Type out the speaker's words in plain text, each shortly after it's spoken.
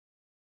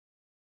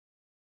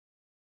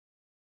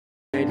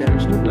DNA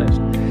damage, not less.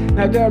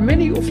 Now, there are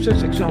many of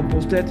such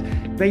examples that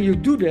when you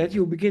do that,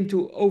 you begin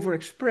to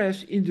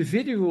overexpress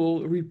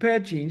individual repair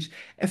genes.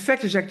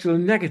 Effect is actually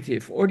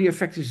negative, or the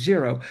effect is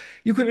zero.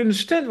 You can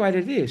understand why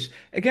that is.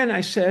 Again,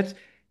 I said,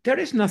 there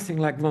is nothing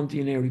like one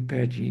DNA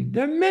repair gene.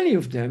 There are many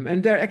of them,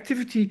 and their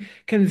activity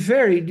can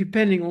vary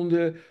depending on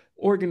the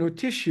organ or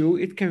tissue.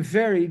 It can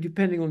vary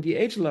depending on the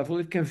age level.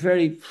 It can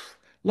vary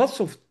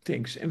lots of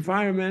things,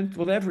 environment,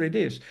 whatever it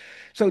is.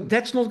 So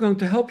that's not going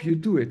to help you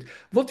do it.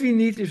 What we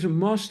need is a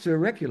master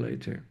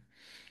regulator,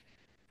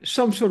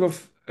 some sort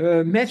of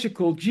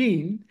magical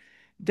gene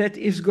that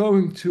is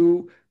going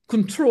to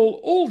control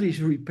all these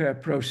repair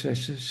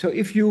processes. So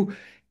if you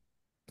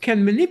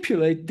can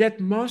manipulate that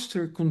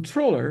master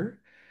controller,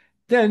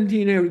 then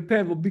DNA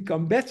repair will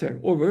become better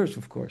or worse,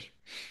 of course.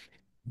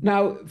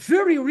 Now,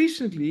 very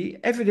recently,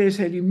 evidence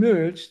had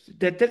emerged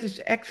that that is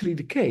actually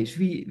the case.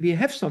 We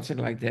have something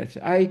like that.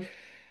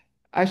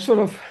 I sort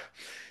of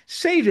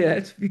say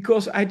that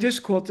because I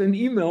just got an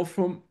email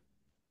from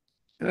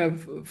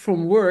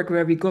work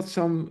where we got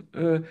some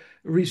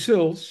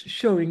results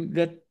showing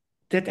that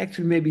that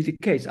actually may be the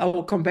case. I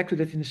will come back to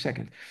that in a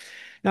second.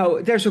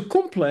 Now, there's a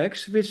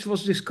complex which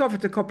was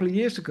discovered a couple of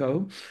years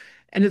ago,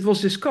 and it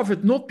was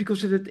discovered not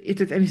because it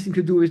had anything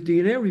to do with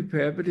DNA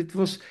repair, but it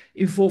was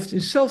involved in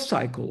cell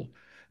cycle,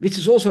 which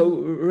is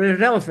also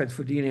relevant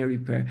for DNA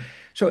repair.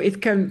 So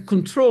it can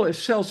control if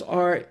cells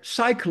are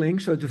cycling,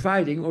 so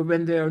dividing, or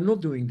when they are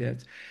not doing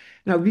that.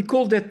 Now, we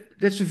call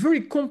that's a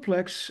very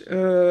complex,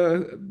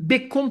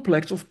 big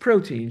complex of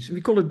proteins. We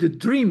call it the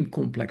DREAM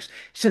complex.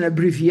 It's an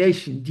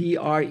abbreviation,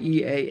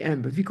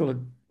 DREAM, but we call it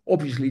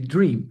obviously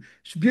DREAM.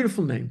 It's a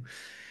beautiful name.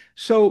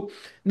 So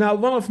now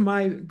one of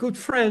my good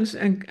friends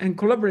and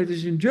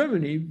collaborators in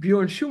Germany,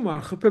 Björn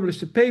Schumacher,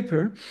 published a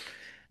paper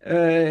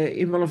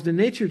in one of the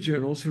Nature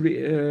journals a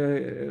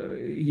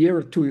year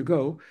or two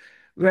ago,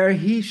 where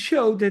he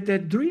showed that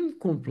that dream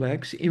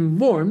complex in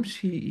worms,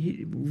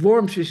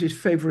 worms is his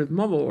favorite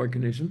model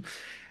organism,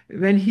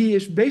 when he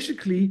is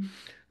basically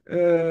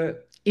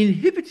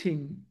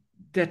inhibiting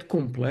that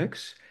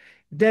complex,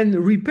 then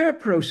the repair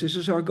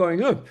processes are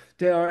going up,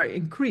 they are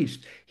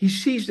increased. He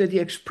sees that the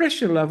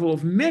expression level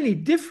of many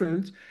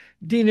different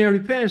DNA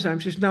repair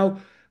enzymes is now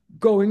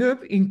going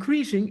up,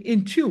 increasing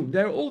in tune.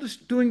 They're all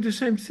just doing the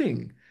same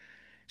thing.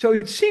 So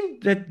it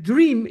seemed that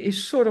DREAM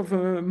is sort of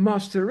a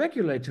master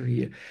regulator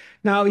here.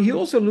 Now, he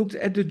also looked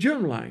at the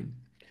germline.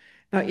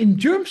 Now, in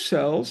germ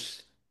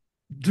cells,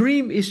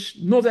 DREAM is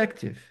not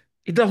active.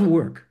 It doesn't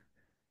work.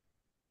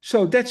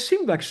 So that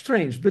seemed like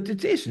strange, but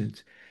it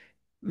isn't.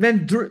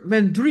 When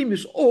DREAM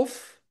is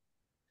off,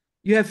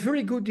 you have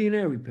very good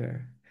DNA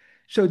repair.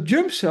 So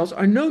germ cells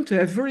are known to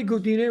have very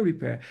good DNA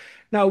repair.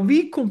 Now,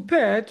 we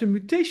compared the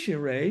mutation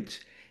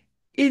rate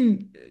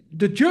in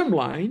the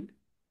germline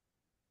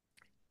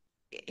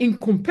in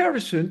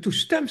comparison to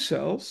stem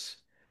cells,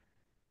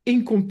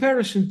 in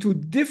comparison to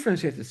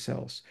differentiated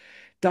cells.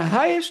 The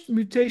highest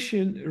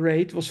mutation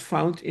rate was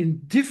found in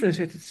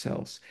differentiated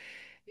cells.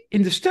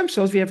 In the stem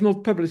cells, we have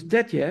not published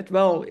that yet,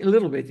 well, a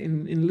little bit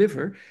in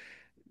liver,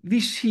 we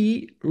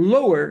see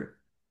lower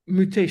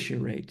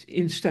mutation rate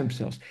in stem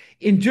cells.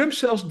 In germ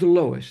cells, the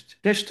lowest.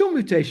 There's still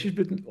mutations,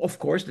 but of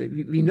course,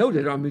 we know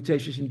there are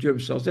mutations in germ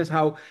cells. That's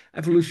how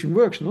evolution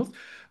works, not?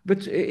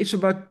 But it's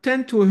about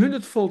 10 to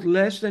 100-fold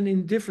less than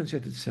in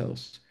differentiated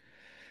cells.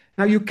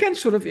 Now, you can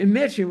sort of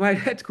imagine why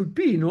that could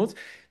be, not?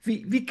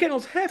 We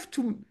cannot have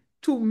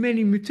too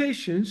many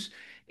mutations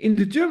in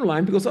the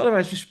germline because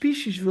otherwise the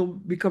species will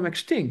become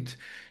extinct.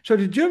 So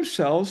the germ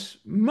cells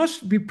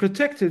must be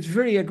protected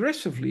very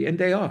aggressively, and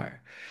they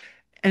are.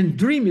 And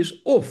DREAM is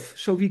off.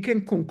 So we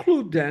can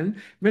conclude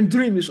then when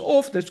DREAM is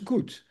off, that's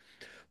good.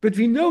 But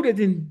we know that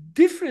in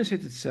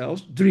differentiated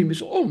cells, DREAM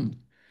is on.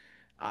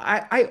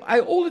 I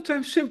all the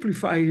time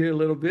simplify here a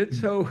little bit,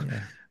 so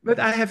Yeah. but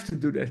I have to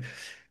do that.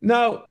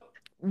 Now,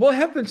 what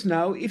happens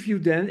now if you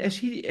then, as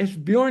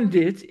Bjorn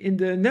did in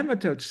the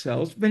nematode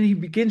cells, when he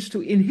begins to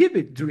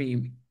inhibit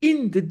DREAM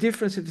in the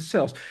differentiated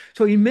cells?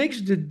 So he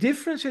makes the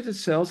differentiated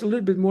cells a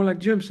little bit more like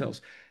germ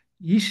cells.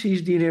 He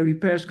sees DNA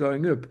repairs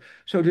going up.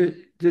 So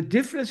the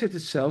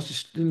differentiated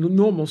cells, the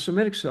normal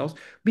somatic cells,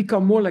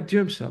 become more like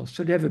germ cells.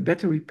 So they have a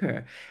better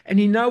repair. And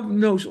he now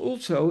knows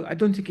also, I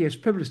don't think he has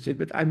published it,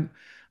 but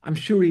I'm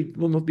sure he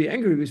will not be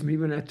angry with me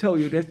when I tell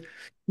you that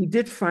he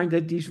did find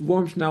that these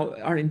worms now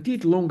are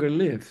indeed longer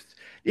lived.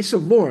 It's a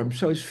worm,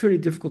 so it's very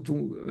difficult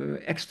to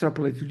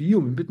extrapolate to the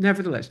human, but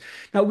nevertheless.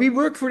 Now, we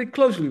work very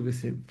closely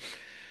with him.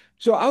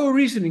 So our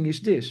reasoning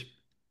is this.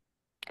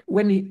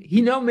 When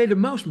he now made a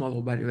mouse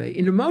model, by the way.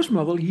 In the mouse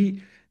model,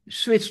 he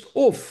switched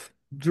off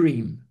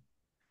DREAM.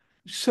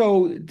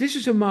 So this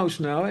is a mouse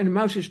now, and the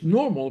mouse is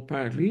normal,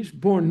 apparently. It's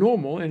born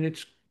normal, and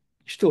it's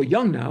still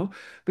young now,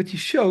 but he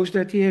shows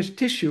that he has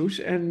tissues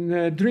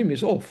and DREAM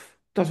is off.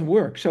 Doesn't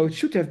work, so it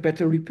should have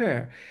better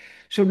repair.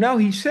 So now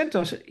he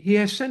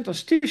has sent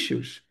us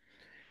tissues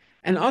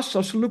and asked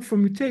us to look for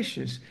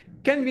mutations.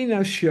 Can we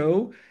now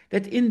show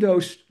that in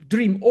those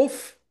DREAM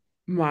off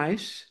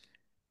mice,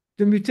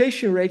 the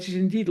mutation rate is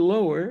indeed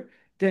lower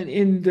than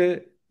in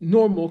the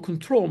normal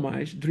control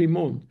mice dream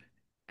on.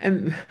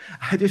 And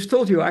I just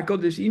told you, I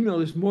got this email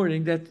this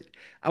morning that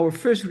our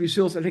first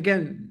results, and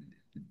again,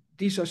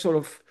 these are sort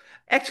of,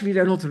 actually,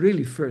 they're not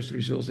really first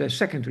results, they're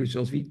second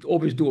results. We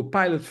always do a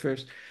pilot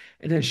first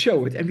and then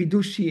show it. And we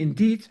do see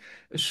indeed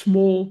a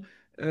small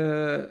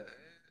uh,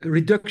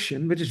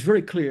 reduction, which is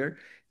very clear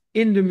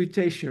in the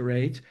mutation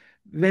rate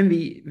when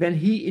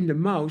he in the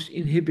mouse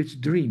inhibits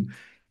dream.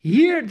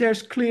 Here,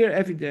 there's clear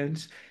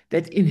evidence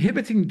that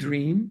inhibiting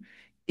dream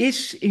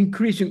is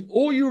increasing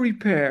all your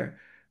repair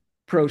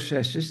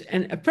processes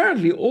and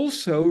apparently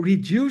also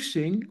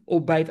reducing,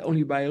 albeit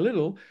only by a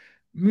little,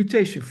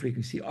 mutation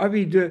frequency. Are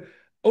we the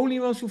only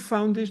ones who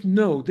found this?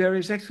 No, there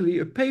is actually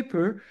a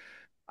paper,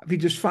 we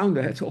just found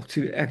that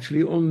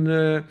actually on,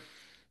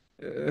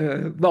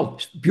 well,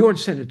 Bjorn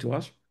sent it to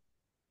us,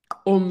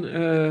 on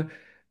uh,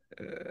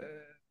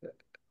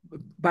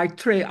 by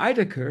Trey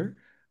Eidecker,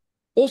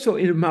 also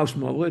in a mouse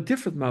model, a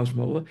different mouse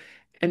model,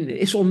 and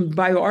it's on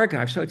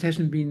bioRxiv, so it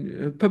hasn't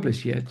been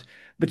published yet,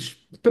 but it's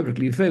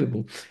publicly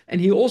available. And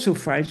he also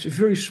finds a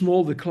very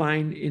small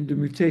decline in the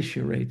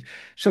mutation rate.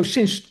 So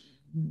since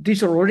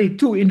these are already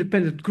two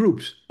independent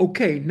groups,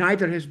 okay,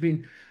 neither has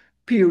been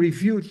peer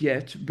reviewed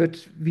yet,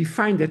 but we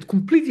find that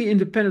completely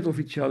independent of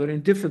each other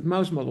in different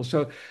mouse models.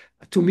 So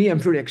to me, I'm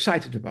very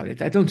excited about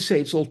it. I don't say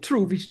it's all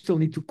true, we still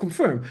need to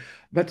confirm,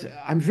 but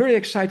I'm very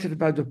excited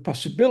about the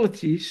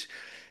possibilities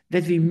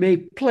that we may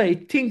play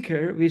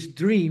tinker with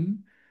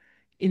dream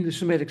in the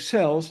somatic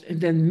cells and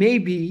then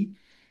maybe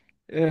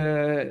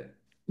uh,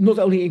 not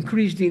only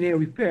increase DNA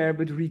repair,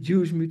 but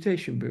reduce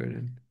mutation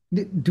burden.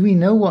 Do we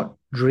know what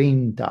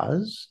dream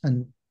does?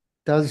 And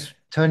does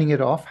turning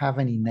it off have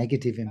any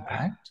negative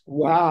impact?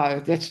 Wow,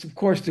 that's of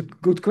course the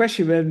good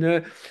question.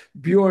 When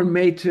Bjorn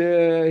made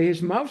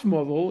his mouse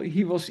model,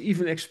 he was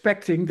even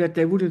expecting that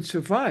they wouldn't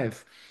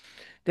survive.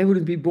 They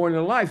wouldn't be born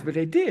alive, but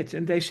they did,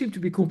 and they seem to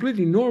be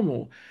completely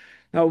normal.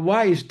 Now,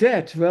 why is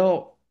that?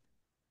 Well,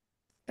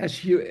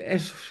 as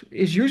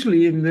is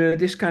usually in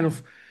this kind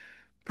of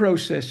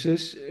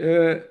processes,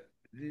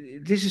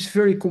 this is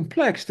very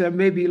complex. There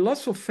may be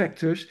lots of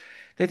factors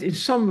that in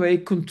some way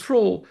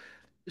control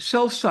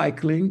cell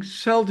cycling,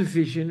 cell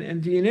division,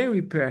 and DNA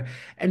repair.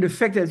 And the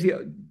fact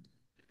that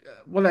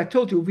what I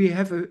told you,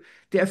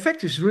 the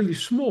effect is really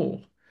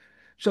small.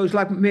 So it's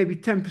like maybe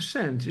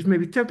 10%. It's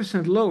maybe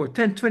 10% lower,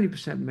 10,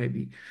 20%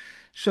 maybe.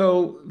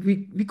 So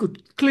we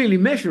could clearly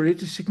measure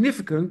it. It's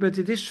significant, but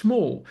it is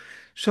small.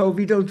 So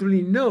we don't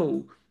really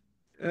know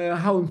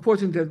how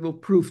important that will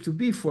prove to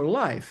be for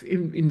life.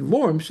 In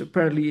worms,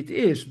 apparently it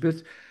is,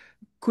 but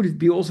could it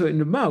be also in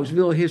the mouse?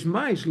 Will his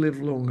mice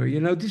live longer?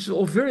 You know, this is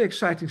all very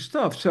exciting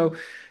stuff. So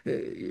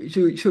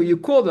you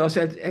called us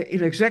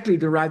in exactly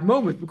the right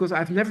moment because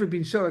I've never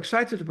been so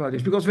excited about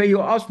this. Because when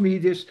you asked me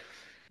this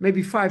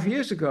maybe 5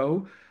 years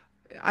ago,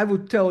 I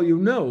would tell you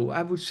no.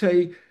 I would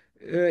say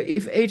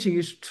if aging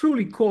is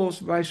truly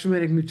caused by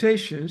somatic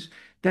mutations,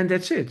 then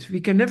that's it.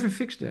 We can never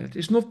fix that.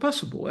 It's not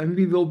possible, and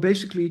we will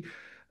basically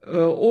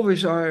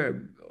always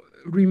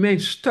remain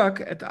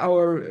stuck at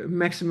our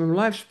maximum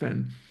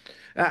lifespan.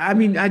 I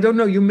mean, I don't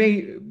know. You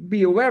may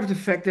be aware of the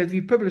fact that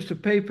we published a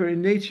paper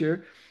in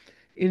Nature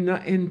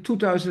in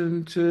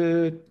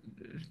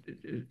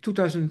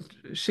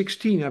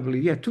 2016, I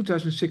believe. Yeah,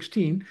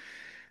 2016,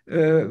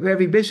 where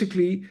we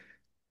basically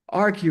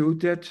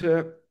argued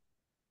that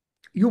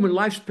human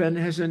lifespan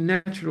has a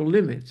natural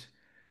limit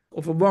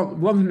of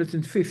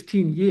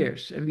 115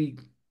 years, and we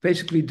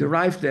basically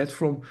derived that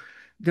from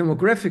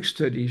demographic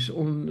studies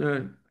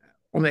on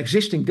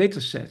existing data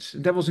sets.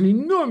 And there was an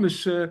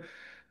enormous uh,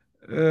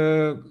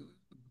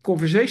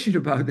 conversation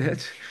about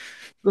that.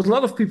 Because a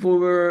lot of people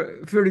were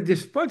very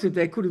disappointed.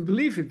 They couldn't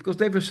believe it because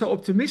they were so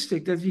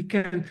optimistic that we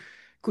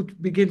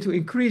could begin to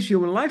increase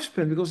human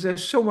lifespan because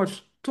there's so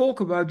much talk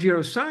about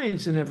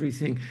neuroscience and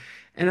everything.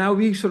 And now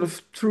we sort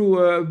of threw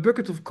a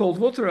bucket of cold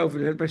water over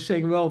that by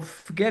saying, well,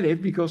 forget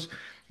it because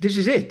this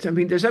is it. I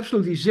mean, there's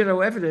absolutely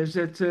zero evidence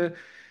that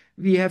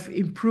we have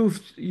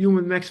improved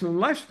human maximum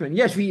lifespan.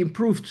 Yes, we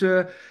improved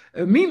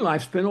mean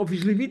lifespan.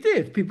 Obviously, we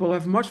did. People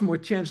have much more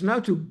chance now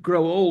to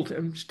grow old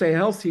and stay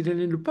healthy than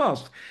in the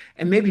past.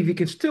 And maybe we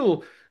can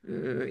still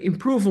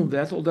improve on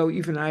that. Although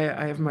even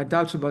I have my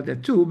doubts about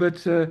that too.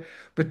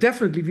 But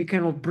definitely we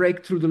cannot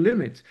break through the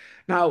limit.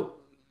 Now,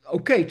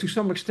 okay, to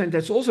some extent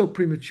that's also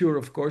premature,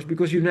 of course,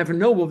 because you never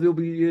know what will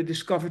be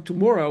discovered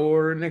tomorrow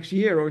or next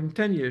year or in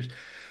 10 years.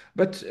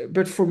 But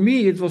for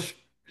me, it was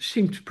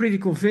seemed pretty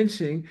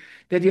convincing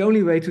that the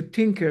only way to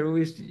tinker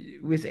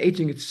with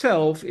aging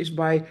itself is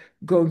by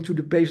going to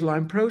the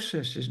baseline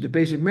processes, the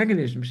basic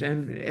mechanisms.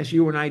 And as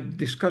you and I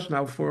discussed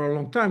now for a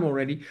long time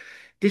already,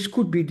 this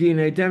could be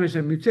DNA damage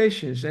and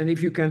mutations. And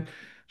if you can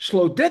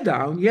slow that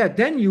down, yeah,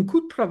 then you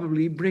could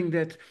probably bring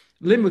that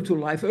limit to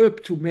life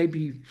up to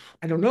maybe,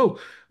 I don't know,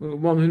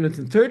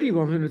 130,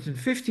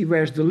 150.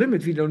 Where's the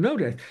limit? We don't know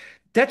that.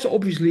 That's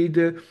obviously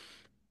the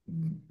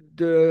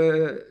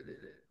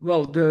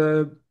well,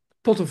 the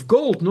pot of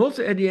gold, not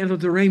at the end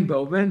of the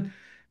rainbow. When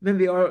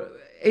we are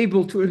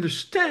able to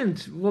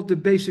understand what the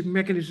basic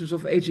mechanisms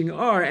of aging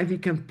are and we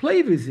can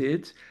play with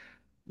it,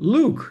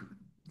 look,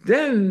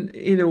 then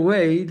in a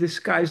way, the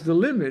sky's the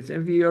limit.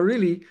 And we are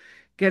really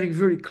getting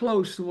very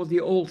close to what the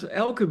old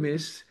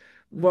alchemists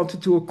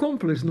wanted to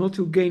accomplish, not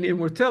to gain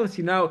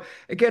immortality. Now,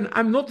 again,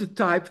 I'm not the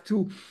type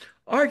to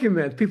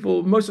argument.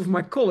 People, most of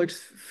my colleagues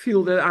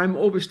feel that I'm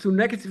always too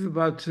negative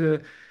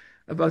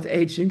about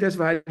aging. That's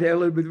why they're a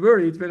little bit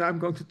worried when I'm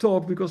going to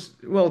talk because,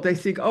 well, they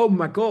think, oh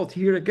my God,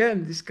 here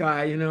again, this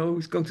guy,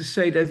 who's going to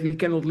say that we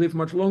cannot live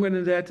much longer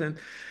than that, and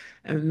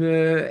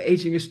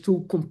aging is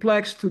too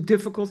complex, too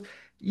difficult.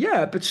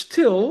 Yeah, but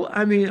still,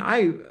 I mean,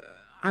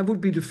 I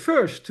would be the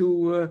first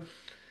to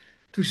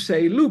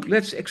say, look,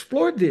 let's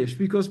explore this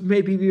because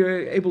maybe we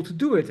are able to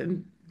do it.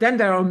 And then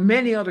there are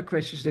many other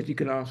questions that you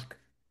can ask.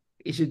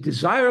 Is it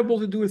desirable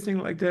to do a thing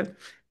like that?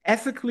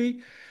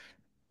 Ethically,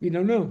 we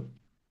don't know.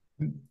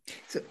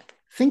 So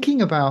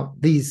thinking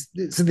about these,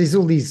 so there's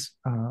all these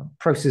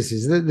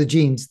processes, the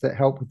genes that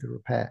help with the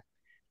repair.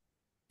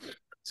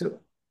 So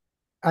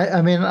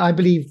I mean, I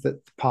believe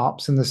that the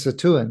PARPs and the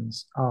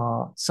Sirtuins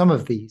are some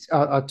of these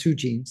are two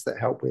genes that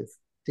help with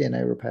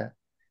DNA repair.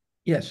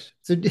 Yes.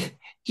 So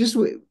just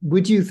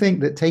would you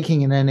think that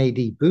taking an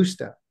NAD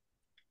booster,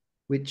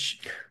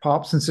 which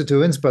PARPs and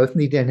Sirtuins both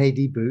need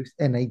NAD,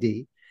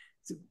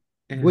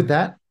 would Uh,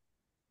 that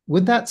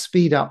would that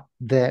speed up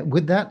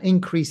would that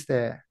increase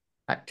their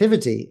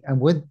activity, and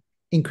would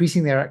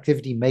increasing their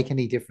activity make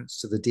any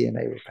difference to the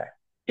DNA repair?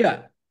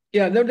 Yeah,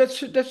 yeah, no,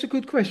 that's a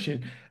good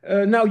question.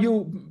 Now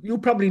you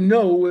probably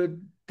know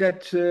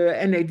that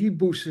NAD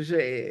boosters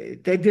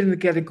they didn't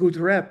get a good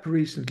rep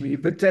recently,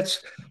 but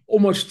that's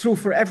almost true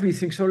for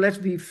everything. So let's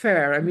be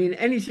fair. I mean,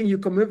 anything you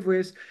come up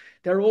with,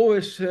 there are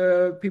always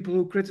people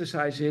who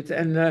criticize it,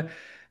 and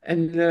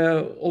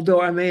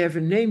although I may have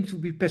a name to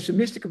be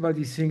pessimistic about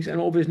these things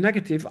and always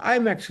negative,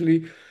 I'm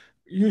actually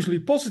usually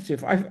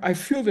positive. I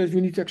feel that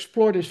we need to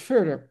explore this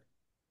further.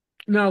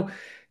 Now,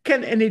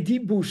 can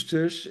NAD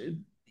boosters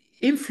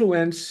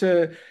influence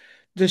the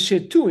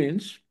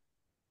Sirtuins?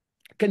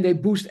 Can they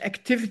boost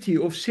activity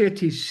of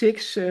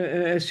CRT6,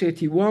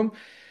 CRT1?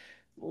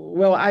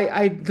 Well,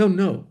 I don't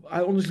know.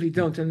 I honestly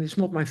don't, and it's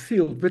not my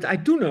field. But I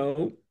do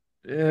know,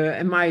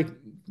 and my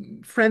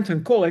friend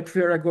and colleague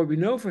Vera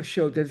Gorbinova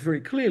showed that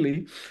very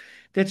clearly,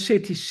 that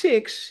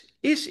CRT6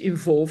 is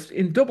involved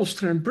in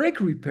double-strand break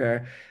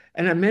repair.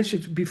 And I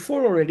mentioned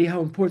before already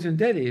how important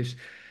that is.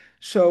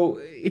 So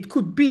it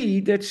could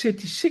be that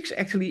CT6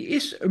 actually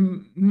is a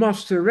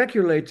master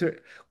regulator,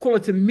 call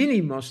it a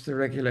mini master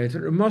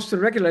regulator, a master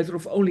regulator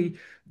of only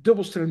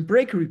double-strand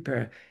break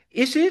repair.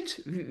 Is it?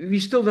 We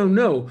still don't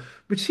know.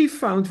 But she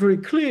found very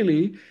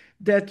clearly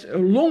that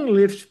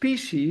long-lived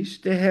species,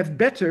 they have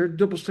better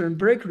double-strand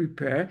break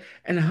repair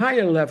and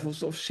higher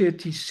levels of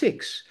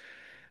CT6.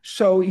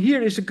 So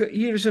here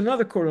is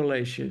another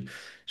correlation.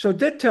 So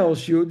that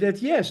tells you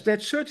that yes,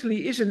 that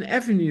certainly is an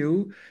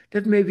avenue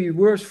that may be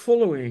worth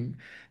following.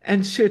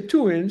 And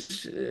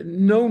sirtuins,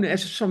 known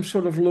as some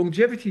sort of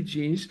longevity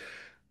genes,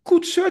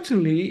 could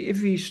certainly,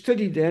 if we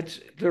study that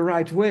the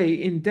right way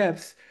in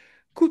depth,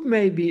 could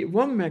maybe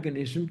one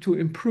mechanism to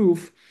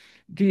improve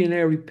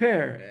DNA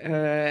repair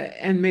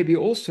and maybe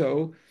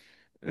also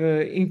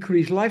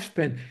increase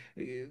lifespan.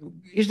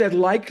 Is that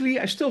likely?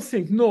 I still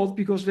think not,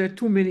 because there are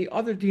too many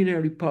other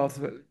DNA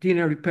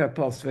repair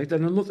pathways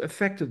that are not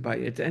affected by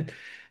it, and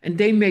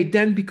they may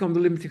then become the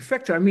limiting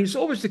factor. I mean, it's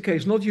always the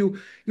case. Not you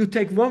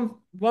take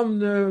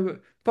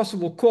one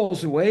possible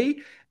cause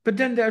away, but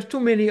then there's too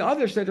many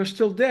others that are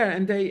still there,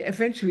 and they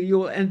eventually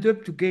you'll end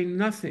up to gain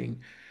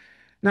nothing.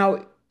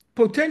 Now,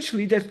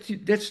 potentially,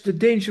 that's the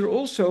danger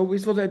also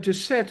with what I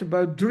just said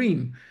about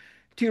dream.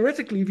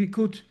 Theoretically, we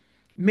could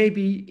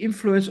maybe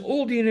influence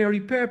all DNA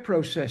repair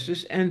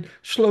processes and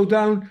slow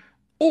down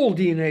all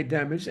DNA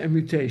damage and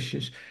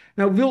mutations.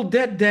 Now, will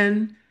that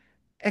then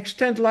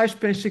extend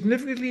lifespan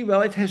significantly?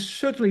 Well, it has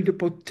certainly the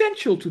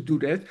potential to do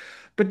that,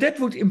 but that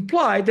would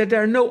imply that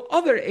there are no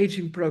other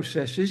aging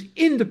processes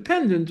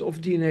independent of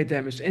DNA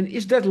damage. And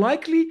is that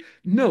likely?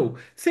 No.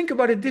 Think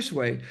about it this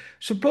way.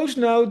 Suppose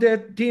now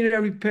that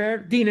DNA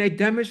repair, DNA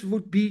damage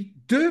would be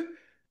the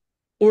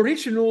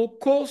original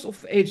cause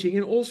of aging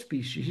in all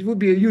species. It would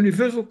be a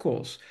universal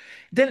cause.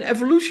 Then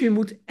evolution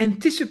would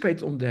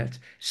anticipate on that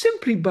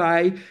simply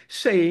by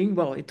saying,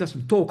 well, it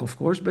doesn't talk, of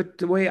course, but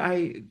the way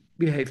I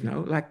behave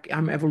now, like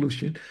I'm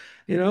evolution,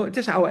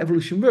 that's how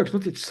evolution works.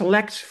 Not it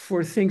selects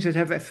for things that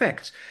have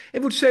effects.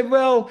 It would say,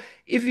 well,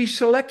 if we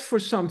select for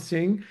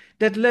something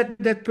that let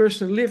that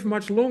person live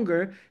much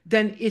longer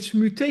than its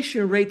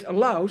mutation rate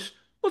allows,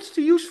 what's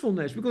the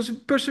usefulness? Because the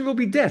person will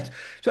be dead.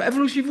 So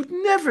evolution would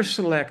never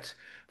select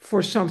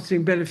for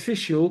something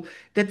beneficial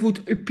that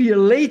would appear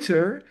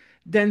later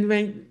than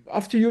when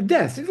after your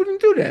death. It wouldn't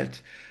do that.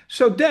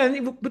 So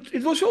then, but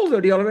it was also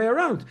the other way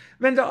around.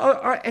 When there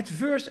are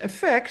adverse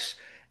effects,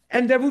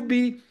 and there would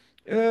be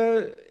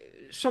uh,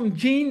 some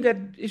gene that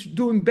is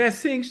doing bad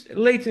things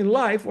late in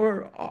life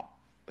or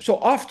So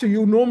after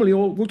you normally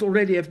would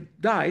already have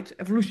died,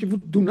 evolution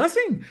would do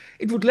nothing.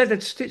 It would let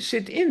it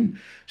sit in.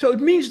 So it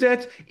means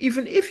that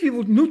even if you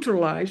would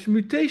neutralize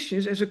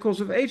mutations as a cause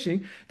of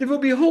aging, there will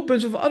be a whole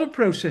bunch of other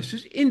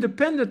processes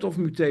independent of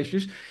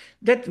mutations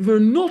that were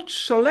not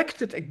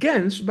selected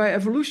against by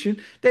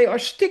evolution. They are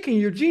stuck in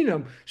your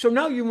genome. So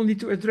now you will need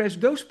to address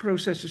those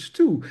processes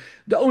too.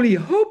 The only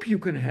hope you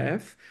can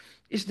have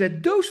is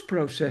that those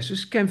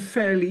processes can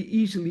fairly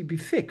easily be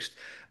fixed,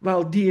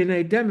 while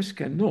DNA damage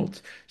cannot.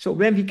 So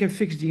when we can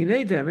fix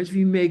DNA damage,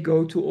 we may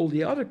go to all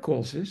the other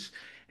causes,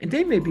 and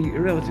they may be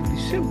relatively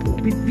simple.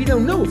 We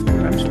don't know, of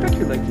course, I'm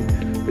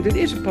speculating, but it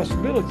is a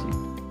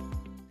possibility.